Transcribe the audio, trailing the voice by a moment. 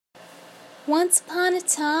Once upon a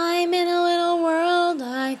time in a little world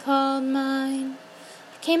I called mine,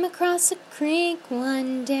 I came across a creek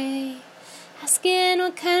one day, asking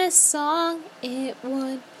what kind of song it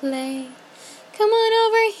would play. Come on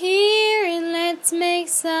over here and let's make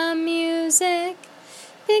some music.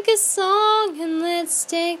 Pick a song and let's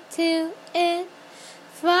stick to it.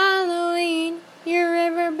 Following your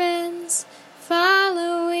river bends,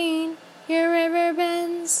 following your river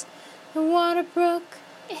bends. The water brook,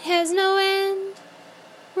 it has no end.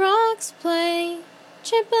 Rocks play,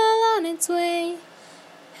 triple on its way.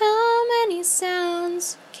 How many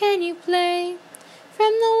sounds can you play?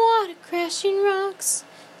 From the water crashing rocks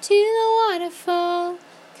to the waterfall.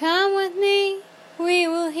 Come with me, we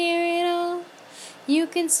will hear it all. You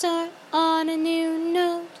can start on a new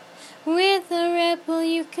note. With a ripple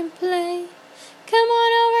you can play. Come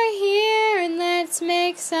on over here and let's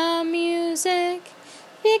make some music.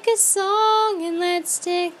 Pick a song and let's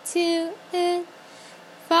stick to it.